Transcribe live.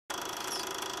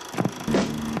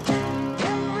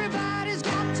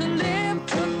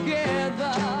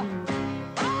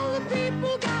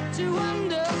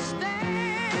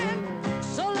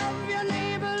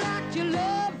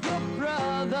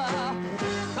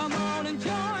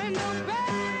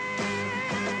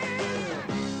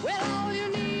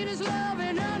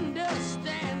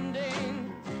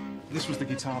the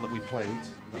guitar that we played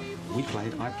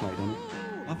I played on it.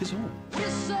 Love is all. We're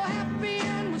so happy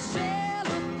and we're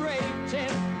celebrating.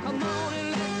 Come on and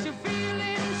let your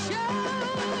feelings show.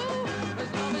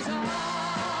 'Cause love is all.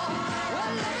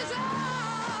 Well, love is all.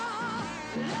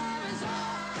 Love is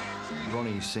all.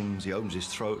 Ronnie sings, he opens his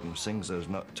throat and sings those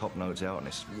top notes out, and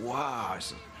it's wow.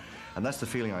 And that's the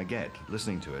feeling I get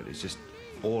listening to it. It's just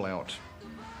all out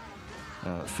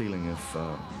feeling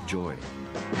of joy.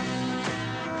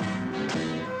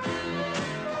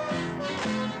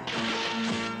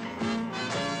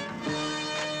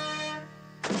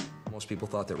 Most people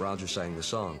thought that Roger sang the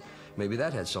song. Maybe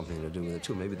that had something to do with it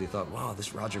too. Maybe they thought, wow,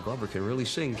 this Roger Glover can really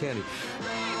sing, can't he?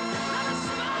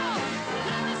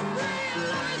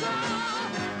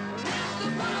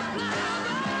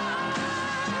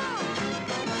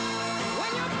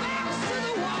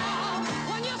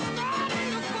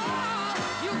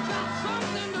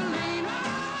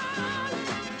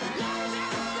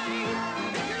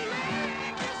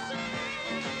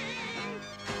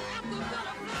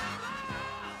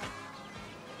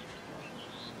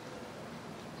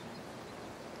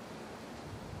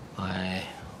 I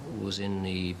was in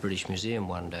the British Museum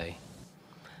one day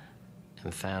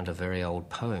and found a very old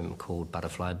poem called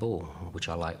Butterfly Ball, which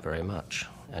I like very much.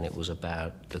 And it was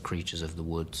about the creatures of the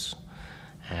woods,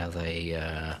 how they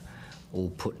all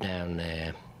put down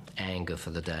their anger for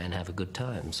the day and have a good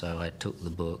time. So I took the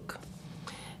book,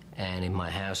 and in my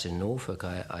house in Norfolk,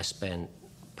 I spent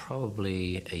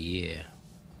probably a year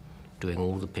doing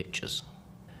all the pictures.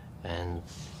 And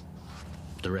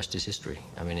the rest is history.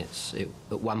 I mean, at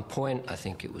one point, I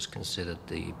think it was considered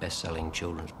the best-selling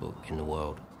children's book in the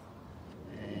world.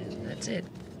 And that's it.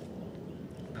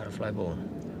 Butterfly Ball.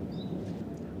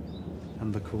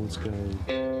 And the chords go...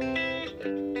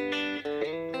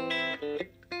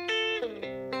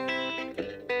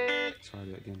 Try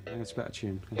that again. Yeah, it's a better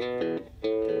tune.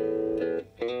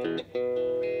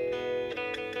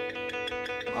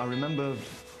 I remember,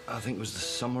 I think it was the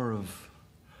summer of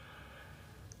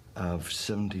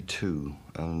 72,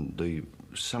 and the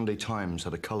Sunday Times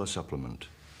had a colour supplement.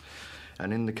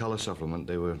 And in the colour supplement,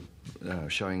 they were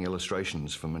showing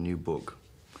illustrations from a new book.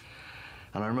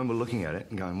 And I remember looking at it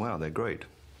and going, wow, they're great.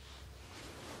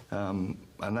 And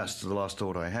that's the last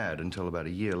thought I had until about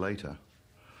a year later.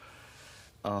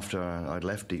 After I'd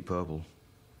left Deep Purple,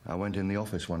 I went in the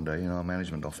office one day, in our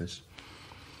management office,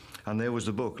 and there was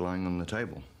the book lying on the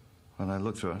table. And I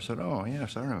looked through it, I said, oh,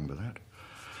 yes, I remember that.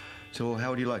 So, well, how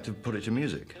would you like to put it to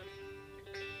music?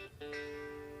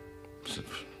 So,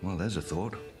 well, there's a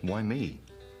thought. Why me?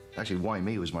 Actually, why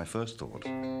me was my first thought.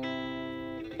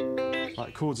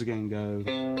 Like, chords again go...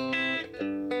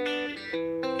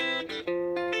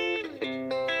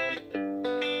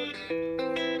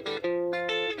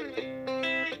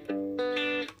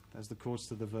 There's the chords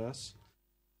to the verse.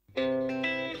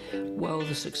 Well,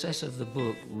 the success of the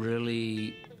book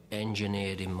really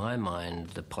engineered in my mind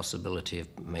the possibility of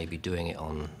maybe doing it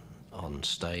on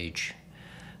stage,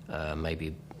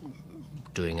 maybe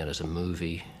doing it as a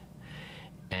movie.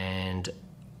 And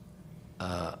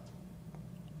I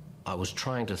was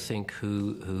trying to think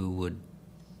who would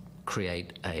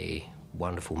create a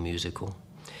wonderful musical.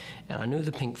 And I knew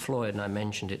the Pink Floyd, and I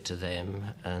mentioned it to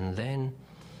them, and then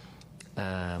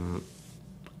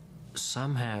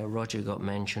somehow Roger got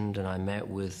mentioned, and I met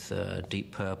with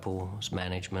Deep Purple's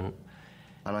management.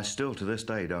 And I still, to this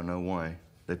day, don't know why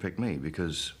they picked me,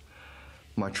 because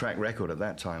my track record at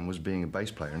that time was being a bass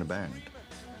player in a band,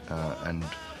 and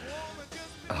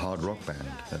a hard rock band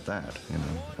at that, you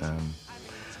know,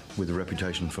 with a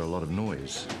reputation for a lot of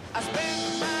noise. I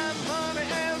spent my money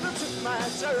and I took my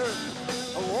turn.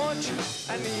 I want you,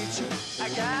 I need you, I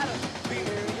gotta be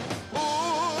near you.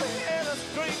 Oh, and a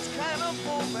strange kind of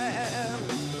woman.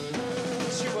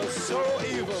 She was so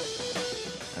evil.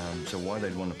 So why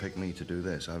they'd want to pick me to do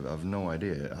this, I've no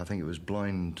idea. I think it was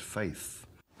blind faith.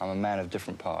 I'm a man of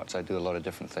different parts. I do a lot of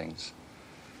different things.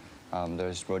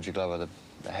 There's Roger Glover,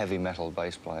 the heavy metal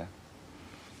bass player.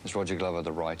 There's Roger Glover,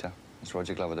 the writer. There's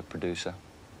Roger Glover, the producer.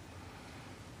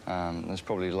 There's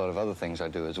probably a lot of other things I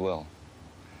do as well.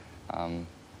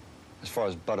 As far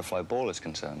as Butterfly Ball is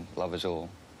concerned, Love Is All,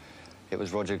 it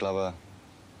was Roger Glover,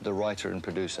 the writer and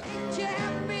producer.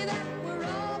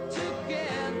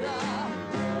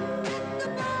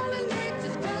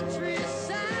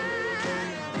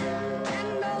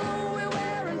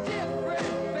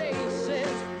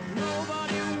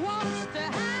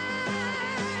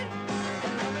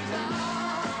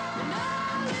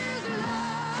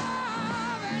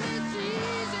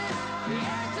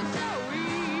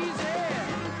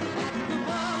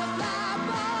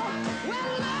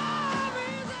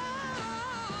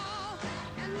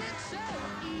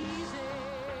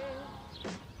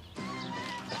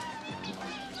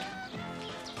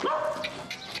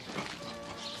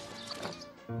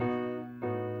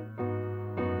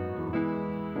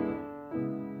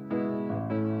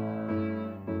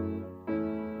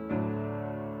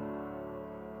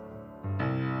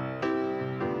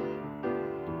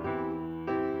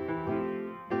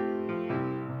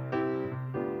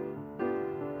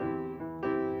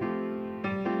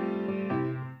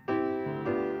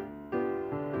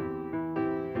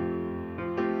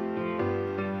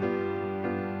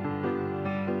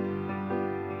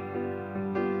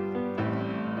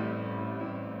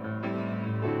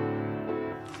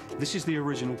 This is the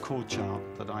original chord chart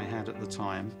that I had at the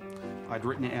time. I'd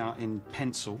written it out in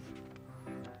pencil.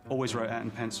 Always wrote it out in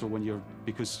pencil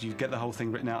because you get the whole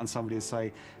thing written out and somebody would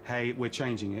say, hey, we're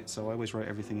changing it. So I always wrote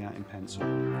everything out in pencil.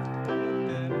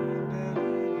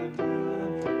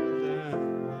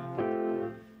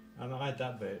 And I had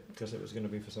that bit because it was going to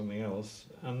be for something else.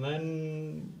 And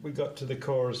then we got to the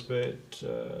chorus bit.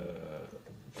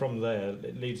 From there,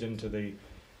 it leads into the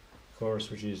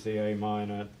chorus, which is the A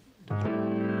minor.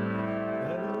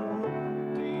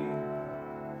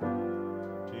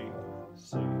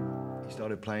 He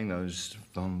started playing those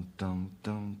dum dum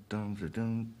dum dum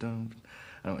dum dum.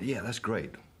 And I went, yeah, that's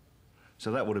great.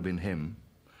 So that would have been him,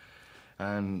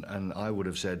 and I would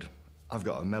have said, I've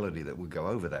got a melody that would go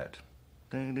over that.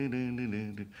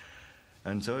 And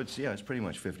so it's pretty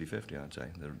much 50-50, I'd say,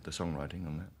 the songwriting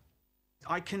on that.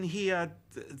 I can hear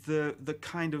the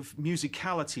kind of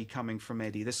musicality coming from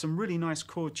Eddie. There's some really nice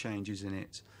chord changes in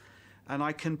it. And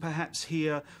I can perhaps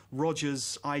hear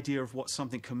Roger's idea of what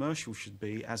something commercial should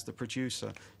be as the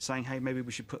producer, saying, hey, maybe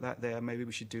we should put that there, maybe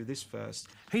we should do this first.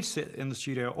 He'd sit in the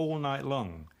studio all night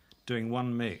long doing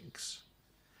one mix,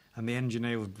 and the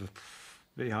engineer would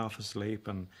be half asleep,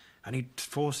 and he'd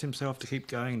force himself to keep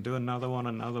going, do another one.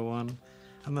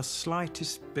 And the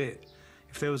slightest bit,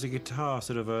 if there was a guitar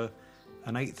sort of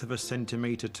an eighth of a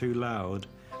centimetre too loud,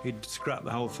 he'd scrap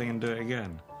the whole thing and do it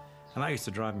again. And that used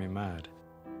to drive me mad.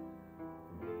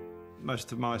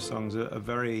 Most of my songs are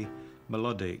very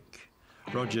melodic.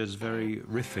 Roger's very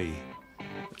riffy.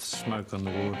 Smoke on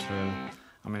the Water.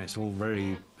 I mean, it's all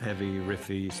very heavy,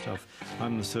 riffy stuff.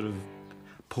 I'm the sort of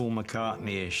Paul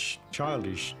McCartney-ish,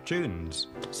 childish tunes,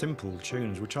 simple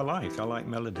tunes, which I like. I like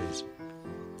melodies.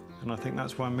 And I think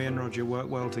that's why me and Roger work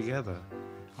well together.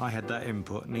 I had that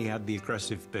input and he had the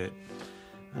aggressive bit,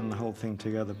 and the whole thing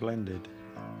together blended.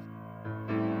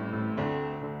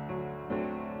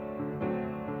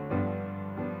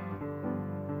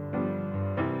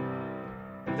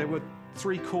 There were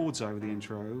 3 chords over the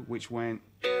intro, which went...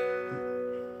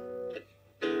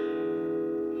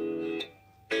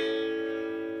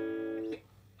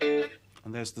 and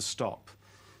there's the stop.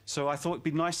 So I thought it'd be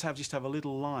nice to have a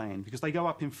little line, because they go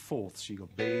up in fourths. You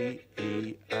got B,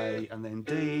 E, A, and then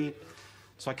D.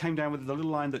 So I came down with the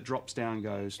little line that drops down,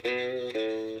 goes...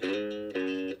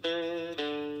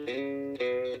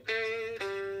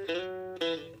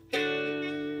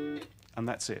 and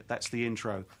that's it. That's the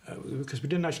intro. Because we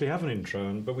didn't actually have an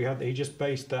intro, but he just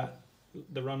based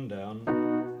the rundown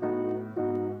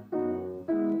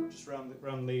just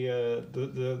around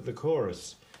the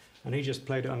chorus, and he just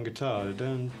played it on guitar,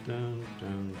 dun, dun, dun,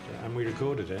 dun, and we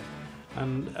recorded it.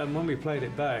 And when we played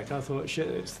it back, I thought, shit,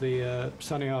 it's the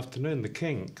Sunny Afternoon, the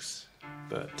Kinks,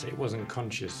 but it wasn't a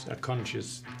conscious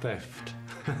theft.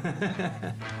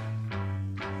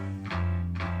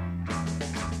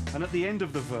 And at the end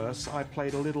of the verse, I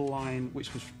played a little line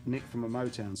which was nicked from a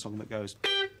Motown song that goes...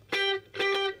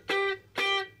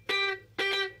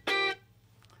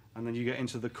 and then you get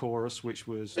into the chorus, which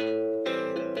was... and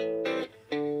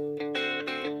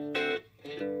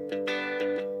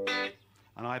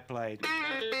I played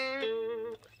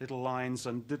little lines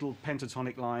and little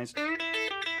pentatonic lines.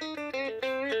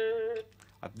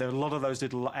 There are a lot of those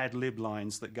little ad-lib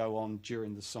lines that go on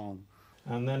during the song.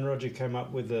 And then Roger came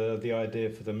up with the idea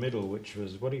for the middle, which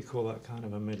was, what do you call that kind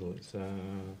of a middle? It's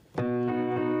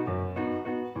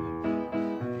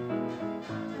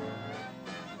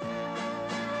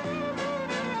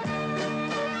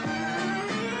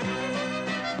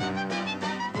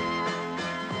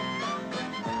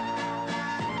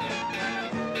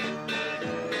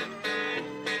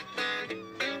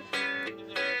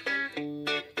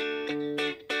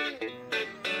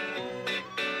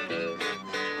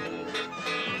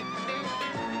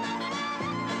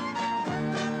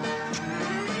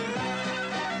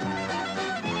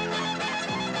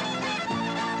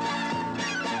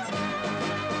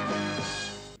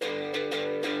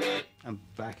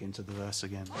back into the verse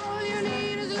again. All you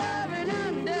need is love and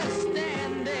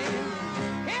understanding.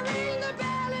 And ring the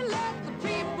bell and let the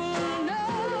people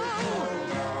know.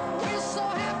 We're so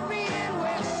happy and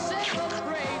we're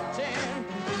celebrating.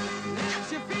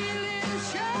 Let your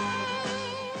feelings show.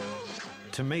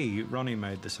 To me, Ronnie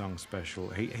made the song special.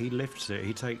 He lifts it,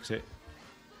 he takes it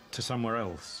to somewhere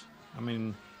else. I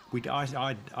mean,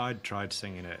 I'd tried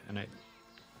singing it, and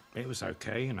it was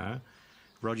okay, you know.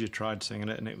 Roger tried singing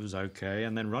it, and it was okay,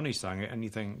 and then Ronnie sang it, and you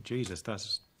think, Jesus,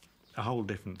 that's a whole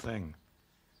different thing.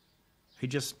 He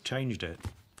just changed it,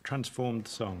 transformed the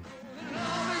song.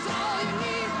 Love is all you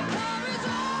need. Love is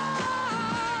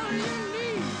all you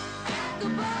need. At the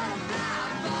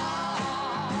butterfly ball.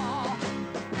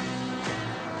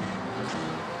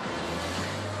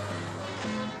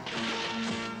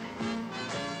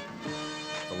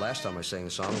 last time I sang the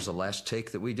song was the last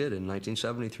take that we did in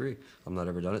 1973. I've not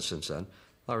ever done it since then.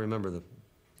 I remember the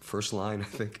first line, I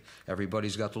think,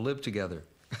 everybody's got to live together.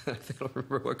 I don't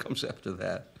remember what comes after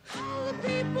that. All the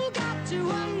people got to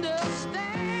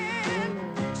understand.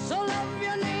 So love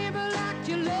your neighbor like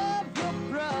you love your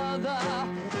brother.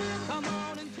 Come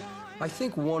on and join. I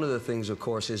think one of the things, of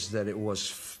course, is that it was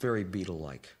very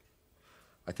Beatle-like.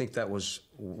 I think that was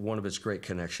one of its great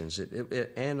connections.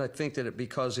 And I think that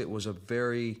because it was a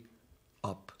very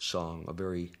up song, a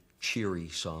very cheery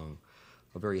song,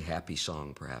 a very happy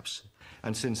song, perhaps.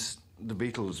 And since the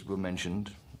Beatles were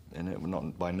mentioned, and it,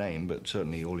 not by name, but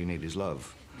certainly All You Need Is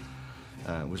Love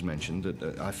was mentioned,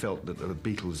 that I felt that a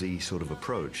Beatles-y sort of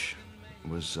approach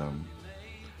was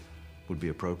would be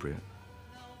appropriate.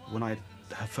 When I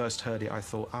first heard it, I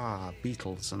thought,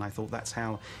 Beatles, and I thought that's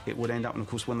how it would end up. And of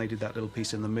course, when they did that little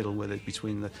piece in the middle with it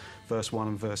between the verse 1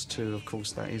 and verse 2, of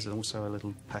course, that is also a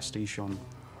little pastiche on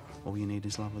All You Need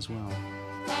Is Love as well.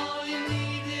 All you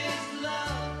need is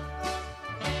love.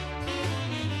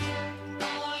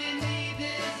 All you need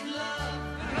is love.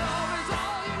 Love is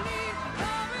all you need.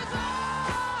 Love is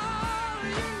all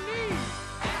you need.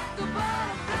 At the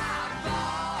butterfly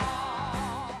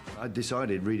ball. I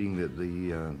decided, reading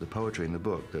the poetry in the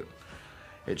book, that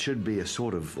it should be a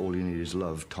sort of All You Need Is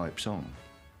Love type song,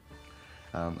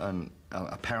 and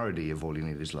a parody of All You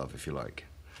Need Is Love, if you like.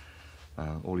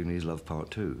 All You Need Is Love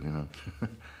Part 2, you know.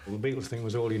 Well, the Beatles thing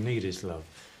was All You Need Is Love.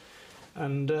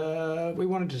 And we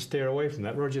wanted to steer away from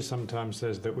that. Roger sometimes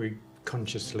says that we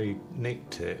consciously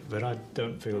nicked it, but I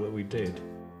don't feel that we did.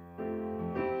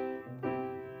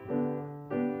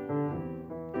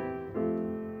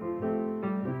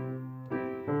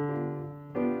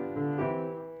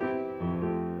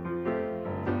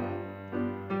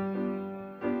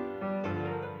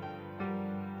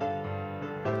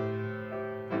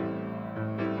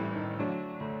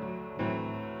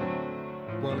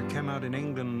 Well, it came out in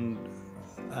England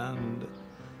and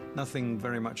nothing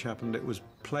very much happened. It was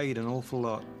played an awful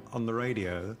lot on the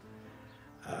radio,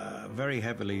 very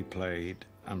heavily played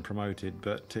and promoted,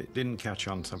 but it didn't catch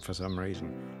on for some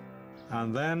reason.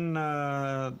 And then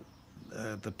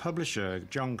the publisher,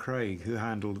 John Craig, who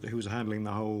was handling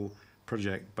the whole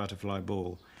project, Butterfly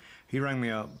Ball, he rang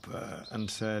me up and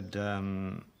said,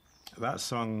 that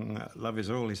song, Love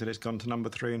Is All, he said, it's gone to number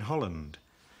 3 in Holland.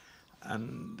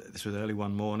 And this was early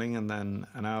one morning, and then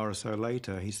an hour or so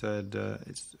later, he said,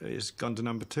 it's gone to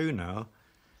number 2 now.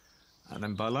 And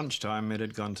then by lunchtime, it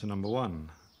had gone to number 1.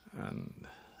 And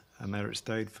there it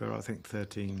stayed for, I think,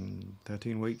 13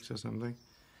 weeks or something,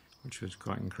 which was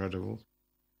quite incredible.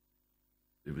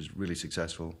 It was really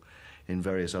successful in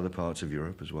various other parts of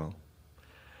Europe as well.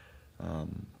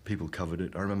 People covered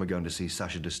it. I remember going to see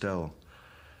Sacha Distel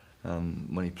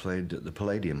when he played at the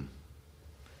Palladium.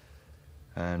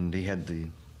 And he had the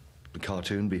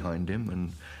cartoon behind him,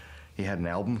 and he had an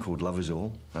album called Love Is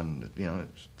All, and, you know,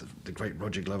 it's the great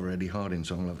Roger Glover, Eddie Harding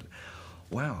song, Love It.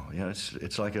 Wow, you know,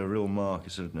 it's like a real mark,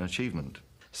 it's an achievement.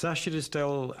 Sacha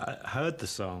Distel heard the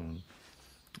song,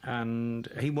 and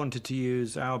he wanted to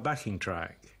use our backing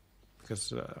track,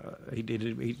 because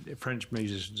French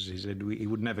musicians, he said, he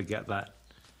would never get that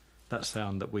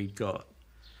sound that we'd got.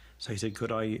 So he said,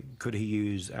 could he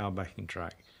use our backing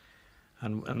track?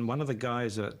 And one of the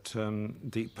guys at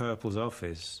Deep Purple's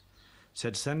office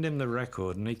said, send him the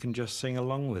record and he can just sing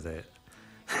along with it.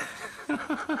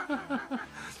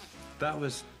 That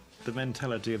was the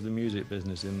mentality of the music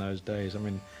business in those days. I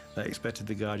mean, they expected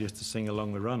the guy just to sing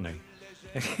along with Ronnie.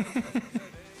 It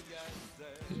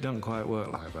doesn't quite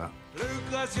work like that. Plus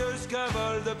gracieuses qu'un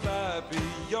vol de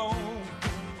papillons,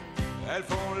 elles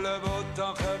font le beau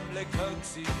temps comme les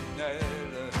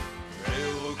coccinelles.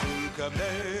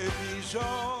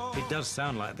 It does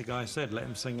sound like the guy said, let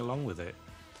him sing along with it.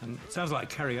 And it sounds like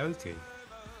karaoke.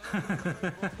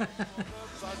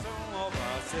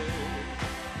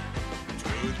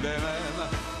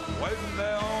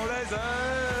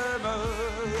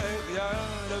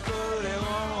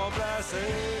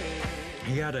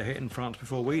 He had a hit in France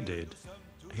before we did.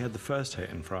 He had the first hit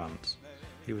in France.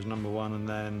 He was number 1, and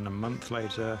then a month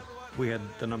later, we had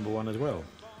the number 1 as well.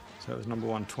 So it was number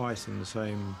 1 twice in the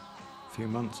same few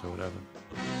months or whatever.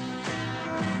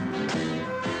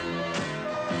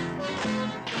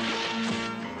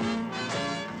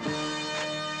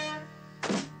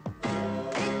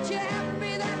 Ain't you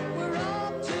happy that we're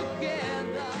all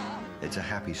together? It's a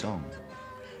happy song.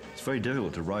 It's very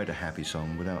difficult to write a happy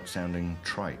song without sounding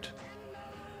trite.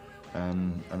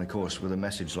 And of course, with a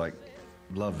message like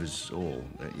Love Is All,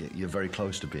 you're very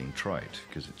close to being trite,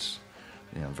 because it's,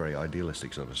 you know, a very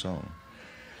idealistic sort of song.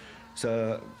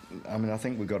 So, I mean, I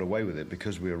think we got away with it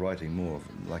because we were writing more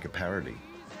of like a parody.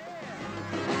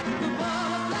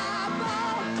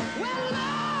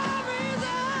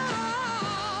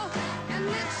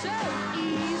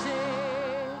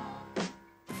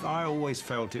 I always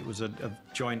felt it was a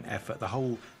joint effort. The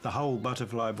whole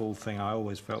Butterfly Ball thing, I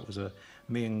always felt was a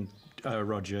me and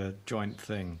Roger joint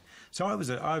thing. So I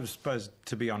was supposed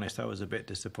to be honest, I was a bit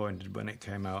disappointed when it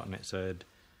came out and it said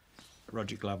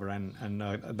Roger Glover, and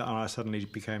I suddenly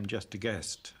became just a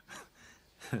guest.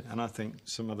 And I think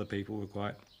some other people were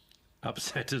quite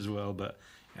upset as well, but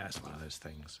yeah, it's one of those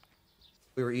things.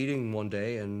 We were eating one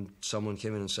day and someone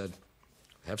came in and said,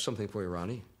 "I have something for you,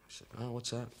 Ronnie." I said, "Oh, what's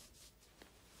that?"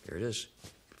 Here it is,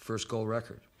 first gold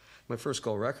record. My first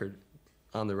gold record,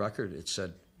 on the record, it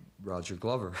said Roger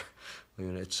Glover. I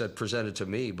mean, it said presented to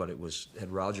me, but it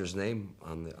had Roger's name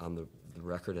on the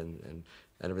record and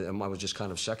everything. And I was just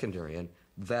kind of secondary, and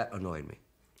that annoyed me.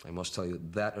 I must tell you,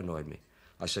 that annoyed me.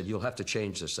 I said, you'll have to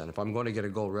change this then. If I'm going to get a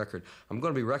gold record, I'm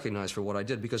going to be recognized for what I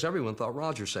did, because everyone thought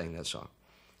Roger sang that song.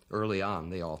 Early on,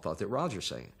 they all thought that Roger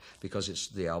sang it, because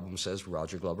the album says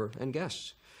Roger Glover and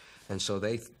guests. And so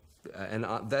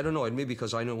that annoyed me,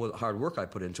 because I know what hard work I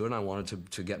put into it, and I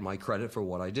wanted to get my credit for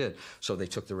what I did. So they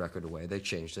took the record away, they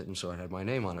changed it, and so it had my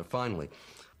name on it finally.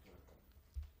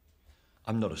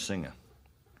 I'm not a singer,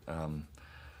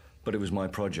 but it was my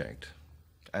project.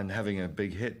 And having a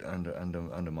big hit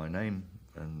under my name,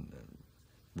 and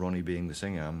Ronnie being the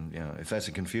singer, you know, if that's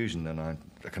a confusion, then I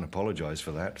can apologize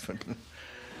for that.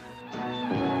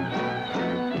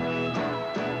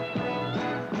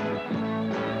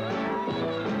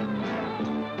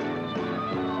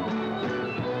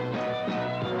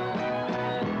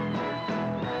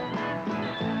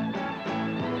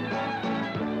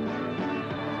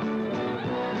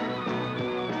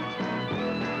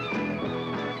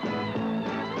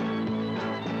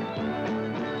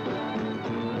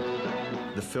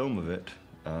 The film of it,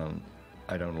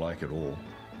 I don't like at all.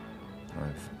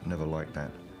 I've never liked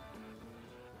that.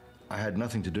 I had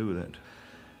nothing to do with it.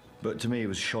 But to me, it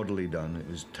was shoddily done, it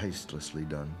was tastelessly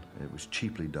done, it was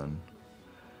cheaply done.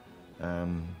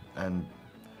 And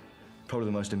probably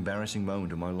the most embarrassing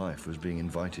moment of my life was being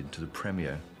invited to the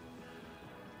premiere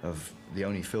of the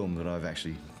only film that I've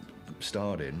actually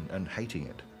starred in, and hating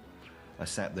it. I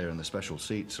sat there in the special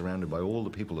seat, surrounded by all the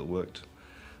people that worked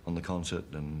on the concert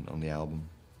and on the album.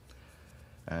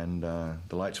 And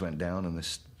the lights went down and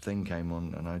this thing came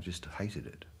on, and I just hated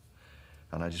it.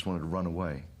 And I just wanted to run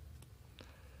away.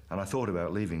 And I thought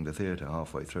about leaving the theatre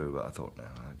halfway through, but I thought, no,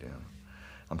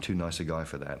 I'm too nice a guy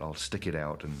for that. I'll stick it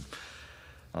out and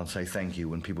I'll say thank you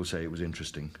when people say it was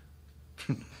interesting.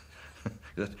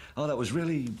 Oh, that was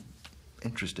really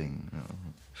interesting. You know.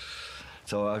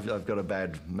 So I've got a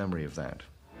bad memory of that.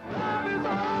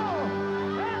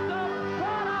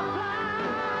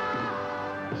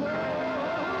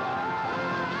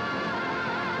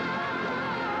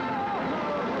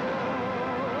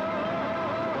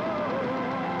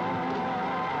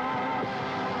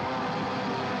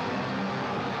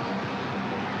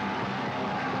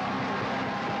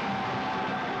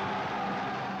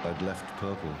 I'd left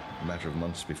Purple a matter of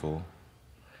months before,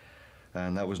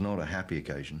 and that was not a happy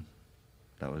occasion.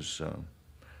 That was,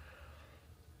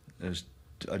 it was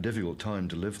a difficult time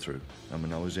to live through. I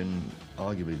mean, I was in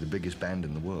arguably the biggest band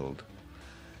in the world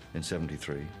in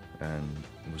 '73, and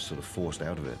was sort of forced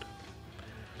out of it.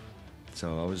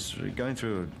 So I was going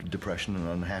through a depression and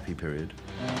unhappy period.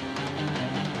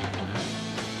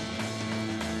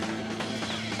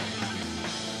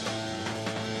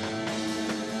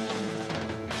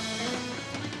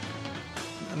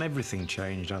 And everything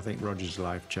changed. I think Roger's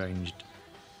life changed.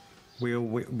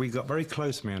 We got very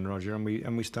close, me and Roger, and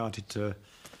we started to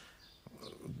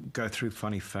go through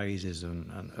funny phases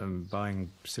and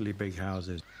buying silly big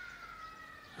houses.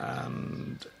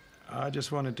 And I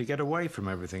just wanted to get away from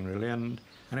everything, really, and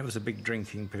it was a big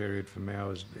drinking period for me.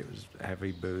 It was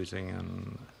heavy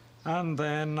boozing, and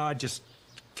then I just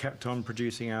kept on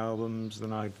producing albums.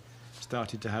 Then I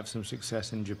started to have some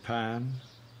success in Japan.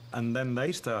 And then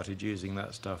they started using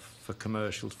that stuff for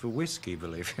commercials for whiskey,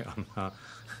 believe it or not.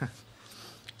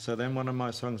 So then one of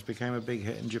my songs became a big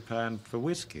hit in Japan for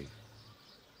whiskey.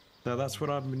 So that's what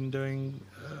I've been doing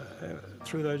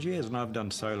through those years. And I've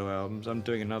done solo albums. I'm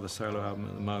doing another solo album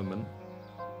at the moment.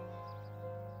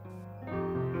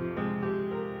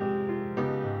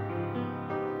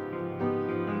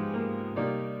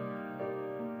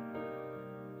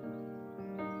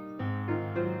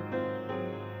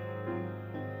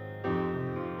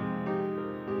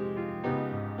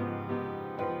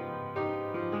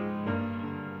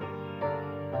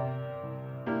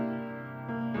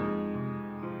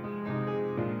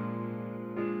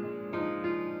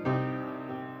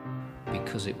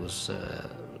 because it was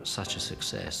such a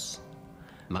success,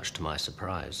 much to my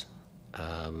surprise,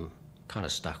 kind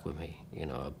of stuck with me. You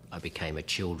know, I became a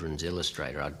children's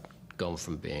illustrator. I'd gone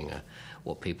from being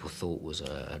what people thought was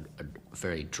a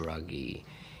very druggy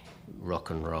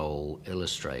rock and roll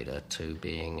illustrator to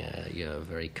being a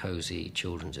very cozy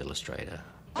children's illustrator.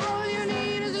 All you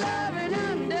need is love and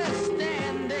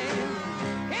understanding.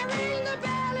 And ring the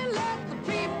bell and let the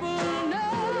people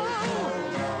know.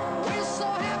 We're so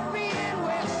happy and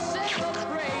we're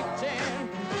celebrating.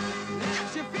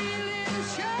 Let your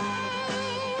feelings show.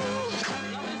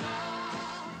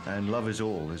 And Love Is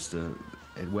All is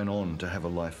it went on to have a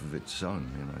life of its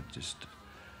own, you know,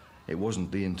 it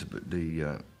wasn't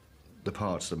the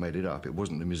parts that made it up, it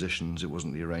wasn't the musicians, it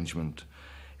wasn't the arrangement,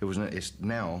 it's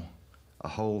now a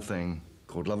whole thing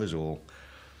called Love Is All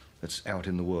that's out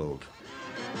in the world.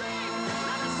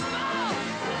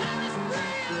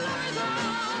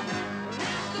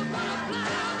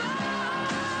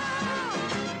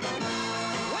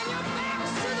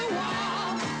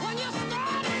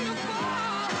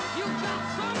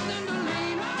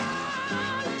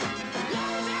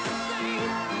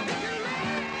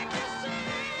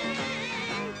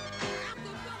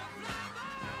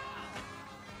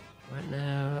 Right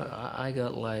now, I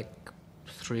got like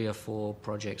 3 or 4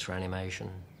 projects for animation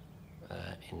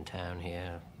in town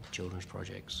here, children's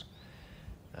projects.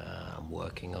 I'm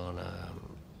working on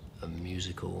a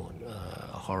musical,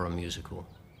 a horror musical.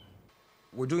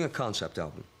 We're doing a concept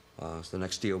album. So the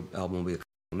next Dio album will be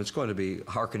it's going to be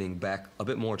hearkening back a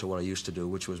bit more to what I used to do,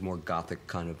 which was more gothic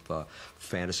kind of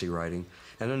fantasy writing.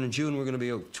 And then in June, we're going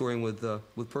to be touring with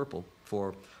Purple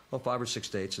for 5 or 6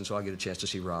 dates, and so I get a chance to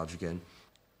see Raj again.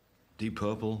 Deep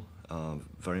Purple,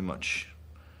 very much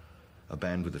a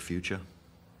band with a future.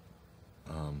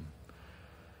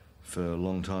 For a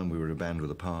long time, we were a band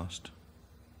with a past.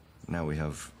 Now we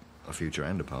have a future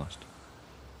and a past.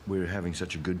 We're having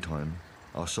such a good time.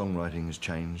 Our songwriting has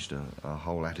changed, our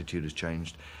whole attitude has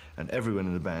changed, and everyone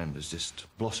in the band has just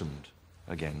blossomed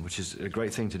again, which is a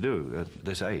great thing to do at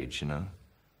this age, you know.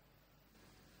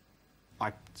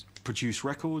 I produce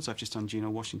records. I've just done Gino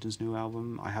Washington's new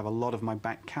album. I have a lot of my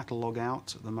back catalogue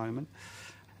out at the moment.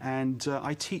 And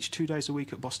I teach 2 days a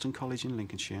week at Boston College in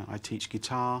Lincolnshire. I teach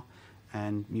guitar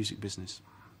and music business.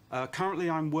 Currently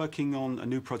I'm working on a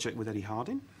new project with Eddie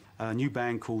Harding, a new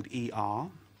band called ER.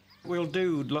 We'll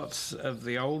do lots of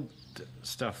the old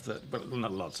stuff well,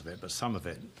 not lots of it, but some of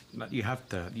it. You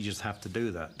just have to do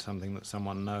that, something that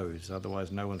someone knows.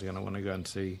 Otherwise, no one's going to want to go and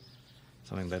see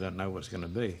something they don't know what's going to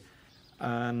be.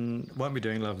 And won't be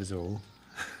doing Love Is All.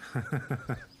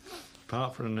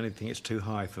 Apart from anything, it's too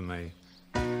high for me.